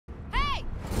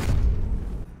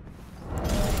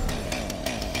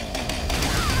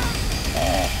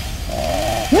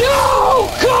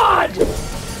God!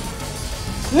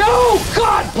 No!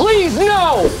 God, please,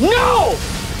 no! No!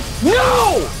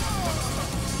 No!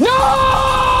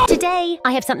 No! Today,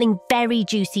 I have something very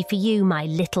juicy for you, my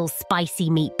little spicy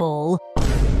meatball.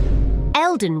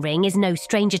 Elden Ring is no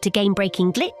stranger to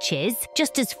game-breaking glitches,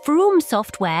 just as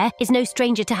Fromsoft is no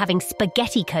stranger to having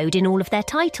spaghetti code in all of their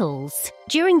titles.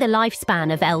 During the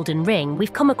lifespan of Elden Ring,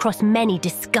 we've come across many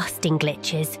disgusting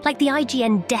glitches, like the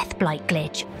IGN Deathblight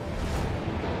glitch,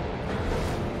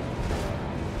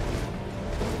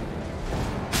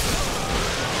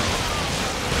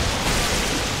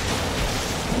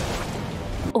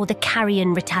 or the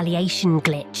Carrion Retaliation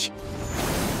glitch.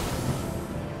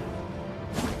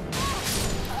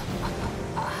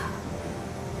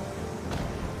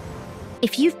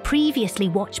 If you've previously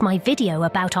watched my video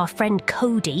about our friend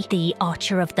Cody, the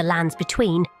Archer of the Lands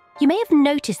Between, you may have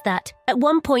noticed that at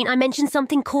one point I mentioned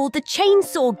something called the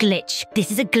chainsaw glitch. This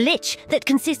is a glitch that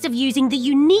consists of using the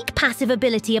unique passive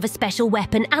ability of a special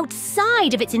weapon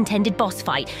outside of its intended boss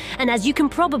fight. And as you can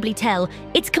probably tell,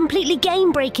 it's completely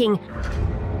game-breaking.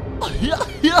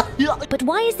 But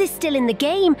why is this still in the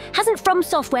game? Hasn't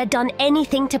Fromsoft done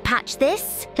anything to patch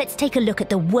this? Let's take a look at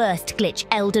the worst glitch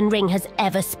Elden Ring has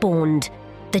ever spawned.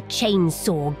 The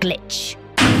chainsaw glitch.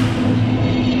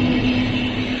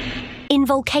 In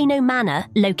Volcano Manor,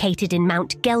 located in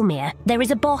Mount Gelmir, there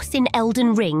is a boss in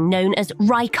Elden Ring known as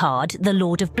Rykard, the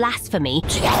Lord of Blasphemy,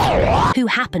 who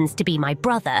happens to be my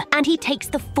brother, and he takes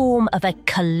the form of a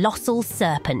colossal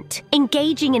serpent.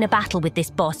 Engaging in a battle with this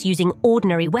boss using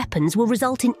ordinary weapons will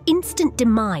result in instant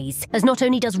demise, as not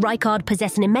only does Rykard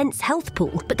possess an immense health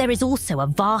pool, but there is also a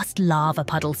vast lava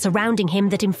puddle surrounding him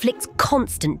that inflicts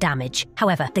constant damage.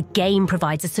 However, the game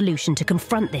provides a solution to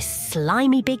confront this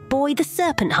slimy big boy, the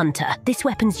Serpent Hunter. This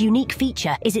weapon's unique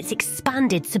feature is its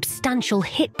expanded substantial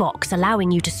hitbox,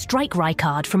 allowing you to strike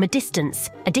Rykard from a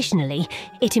distance. Additionally,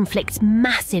 it inflicts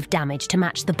massive damage to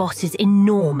match the boss's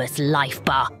enormous life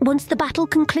bar. Once the battle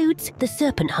concludes, the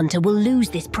Serpent Hunter will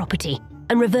lose this property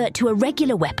and revert to a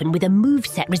regular weapon with a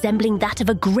moveset resembling that of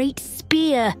a great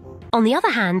spear. On the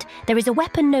other hand, there is a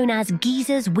weapon known as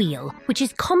Geezer's Wheel, which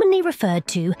is commonly referred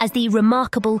to as the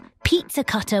remarkable pizza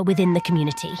cutter within the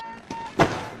community.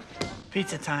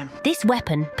 Pizza time. This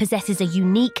weapon possesses a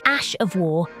unique Ash of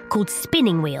War called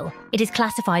Spinning Wheel. It is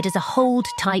classified as a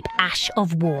hold-type Ash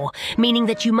of War, meaning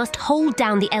that you must hold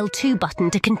down the L2 button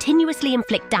to continuously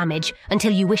inflict damage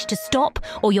until you wish to stop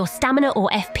or your stamina or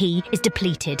FP is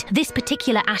depleted. This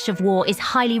particular Ash of War is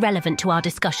highly relevant to our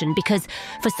discussion because,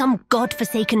 for some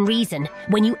godforsaken reason,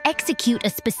 when you execute a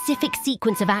specific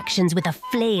sequence of actions with a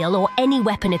flail or any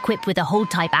weapon equipped with a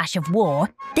hold-type Ash of War,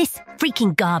 this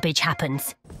freaking garbage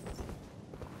happens.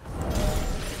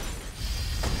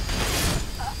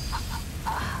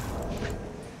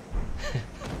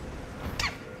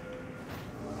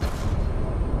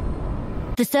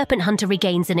 The Serpent Hunter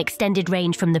regains an extended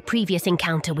range from the previous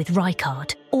encounter with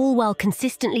Rykard, all while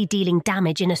consistently dealing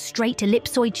damage in a straight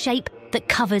ellipsoid shape that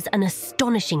covers an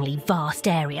astonishingly vast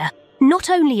area.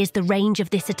 Not only is the range of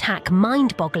this attack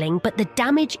mind-boggling, but the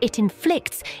damage it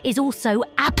inflicts is also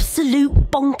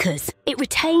absolute bonkers. It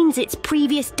retains its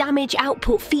previous damage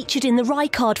output featured in the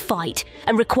Rykard fight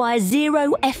and requires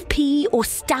 0 FP or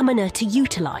stamina to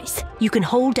utilize. You can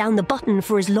hold down the button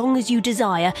for as long as you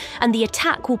desire, and the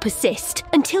attack will persist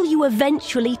until you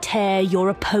eventually tear your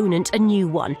opponent a new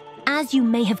one. As you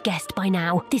may have guessed by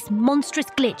now, this monstrous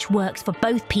glitch works for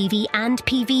both PvE and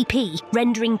PvP,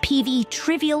 rendering PvE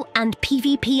trivial and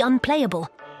PvP unplayable.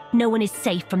 No one is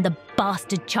safe from the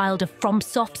bastard child of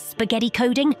Fromsoft's spaghetti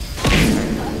coding.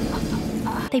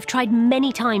 They've tried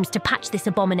many times to patch this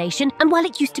abomination, and while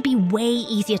it used to be way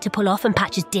easier to pull off and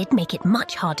patches did make it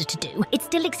much harder to do, it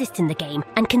still exists in the game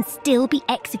and can still be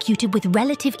executed with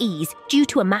relative ease due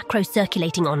to a macro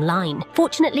circulating online.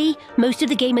 Fortunately, most of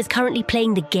the gamers currently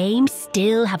playing the game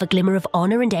still have a glimmer of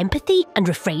honor and empathy and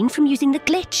refrain from using the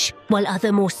glitch, while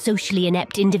other more socially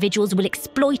inept individuals will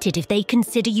exploit it if they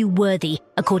consider you worthy,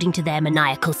 according to their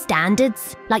maniacal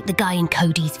standards, like the guy in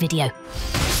Cody's video.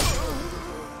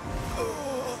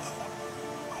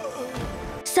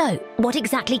 So, what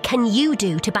exactly can you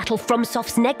do to battle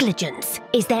Fromsoft's negligence?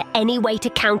 Is there any way to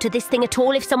counter this thing at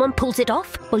all if someone pulls it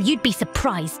off? Well, you'd be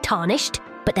surprised, Tarnished,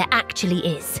 but there actually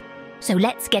is. So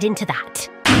let's get into that.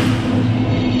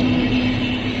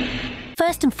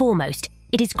 First and foremost,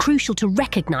 it is crucial to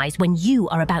recognize when you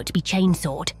are about to be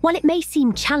chainsawed. While it may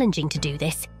seem challenging to do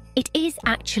this, it is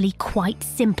actually quite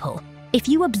simple. If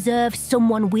you observe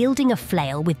someone wielding a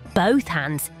flail with both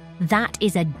hands, that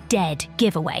is a dead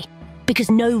giveaway, because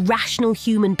no rational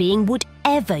human being would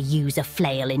ever use a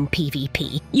flail in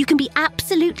PvP, you can be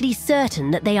absolutely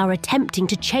certain that they are attempting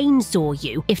to chainsaw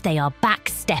you if they are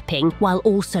backstepping while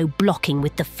also blocking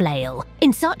with the flail.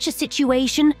 In such a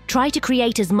situation, try to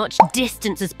create as much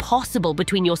distance as possible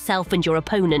between yourself and your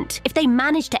opponent. If they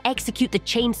manage to execute the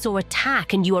chainsaw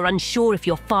attack and you are unsure if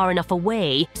you're far enough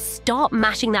away, start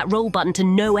mashing that roll button to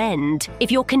no end.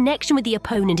 If your connection with the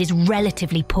opponent is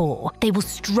relatively poor, they will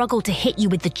struggle to hit you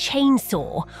with the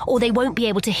chainsaw, or they won't be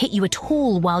able to hit you at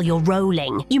all while you're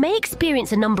rolling. You may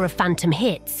experience a number of phantom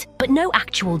hits, but no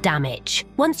actual damage.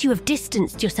 Once you have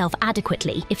distanced yourself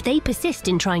adequately, if they persist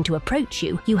in trying to approach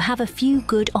you, you have a few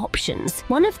good options.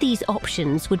 One of these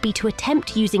options would be to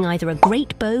attempt using either a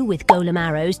great bow with golem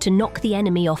arrows to knock the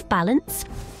enemy off balance,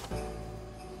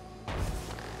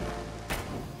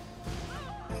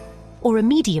 or a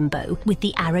medium bow with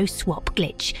the arrow swap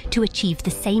glitch to achieve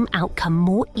the same outcome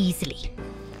more easily.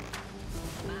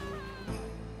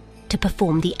 To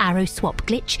perform the arrow swap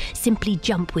glitch, simply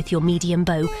jump with your medium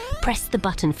bow, press the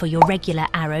button for your regular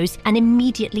arrows, and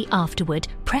immediately afterward,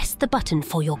 press the button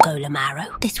for your golem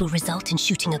arrow. This will result in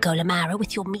shooting a golem arrow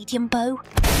with your medium bow.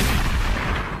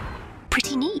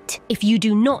 Pretty neat. If you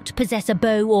do not possess a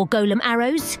bow or golem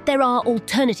arrows, there are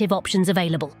alternative options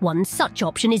available. One such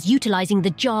option is utilizing the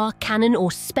jar, cannon, or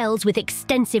spells with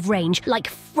extensive range, like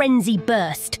Frenzy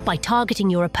Burst. By targeting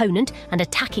your opponent and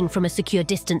attacking from a secure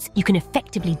distance, you can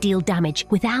effectively deal damage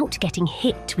without getting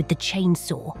hit with the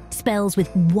chainsaw. Spells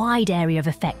with wide area of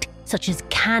effect, such as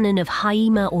Cannon of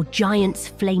Haima or Giant's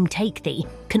Flame Take Thee,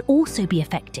 can also be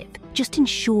effective. Just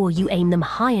ensure you aim them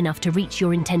high enough to reach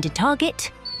your intended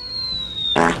target.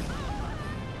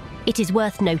 It is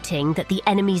worth noting that the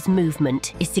enemy's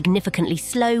movement is significantly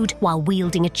slowed while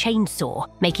wielding a chainsaw,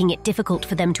 making it difficult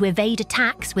for them to evade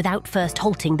attacks without first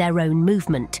halting their own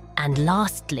movement. And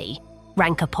lastly,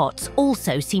 ranker pots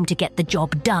also seem to get the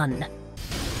job done.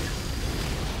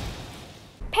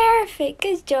 Perfect,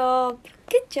 good job,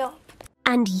 good job.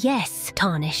 And yes,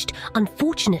 Tarnished,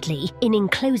 unfortunately, in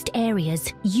enclosed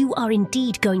areas, you are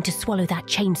indeed going to swallow that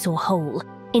chainsaw whole.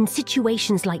 In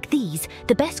situations like these,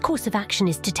 the best course of action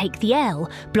is to take the L,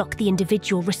 block the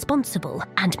individual responsible,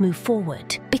 and move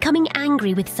forward. Becoming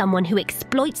angry with someone who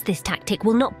exploits this tactic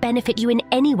will not benefit you in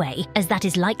any way, as that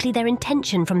is likely their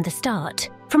intention from the start.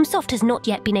 Fromsoft has not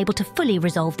yet been able to fully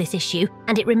resolve this issue,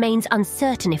 and it remains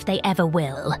uncertain if they ever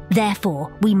will.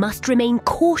 Therefore, we must remain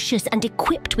cautious and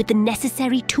equipped with the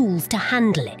necessary tools to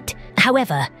handle it.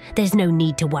 However, there's no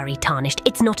need to worry, Tarnished.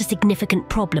 It's not a significant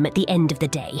problem at the end of the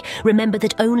day. Remember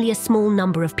that only a small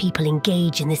number of people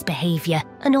engage in this behavior,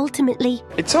 and ultimately...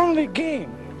 It's only a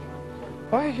game.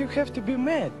 Why you have to be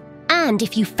mad? And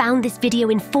if you found this video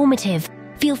informative,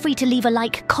 feel free to leave a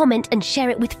like, comment, and share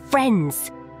it with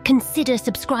friends. Consider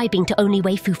subscribing to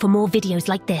OnlyWaifu for more videos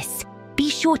like this. Be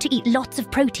sure to eat lots of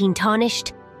protein,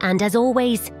 Tarnished. And as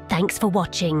always, thanks for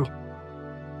watching.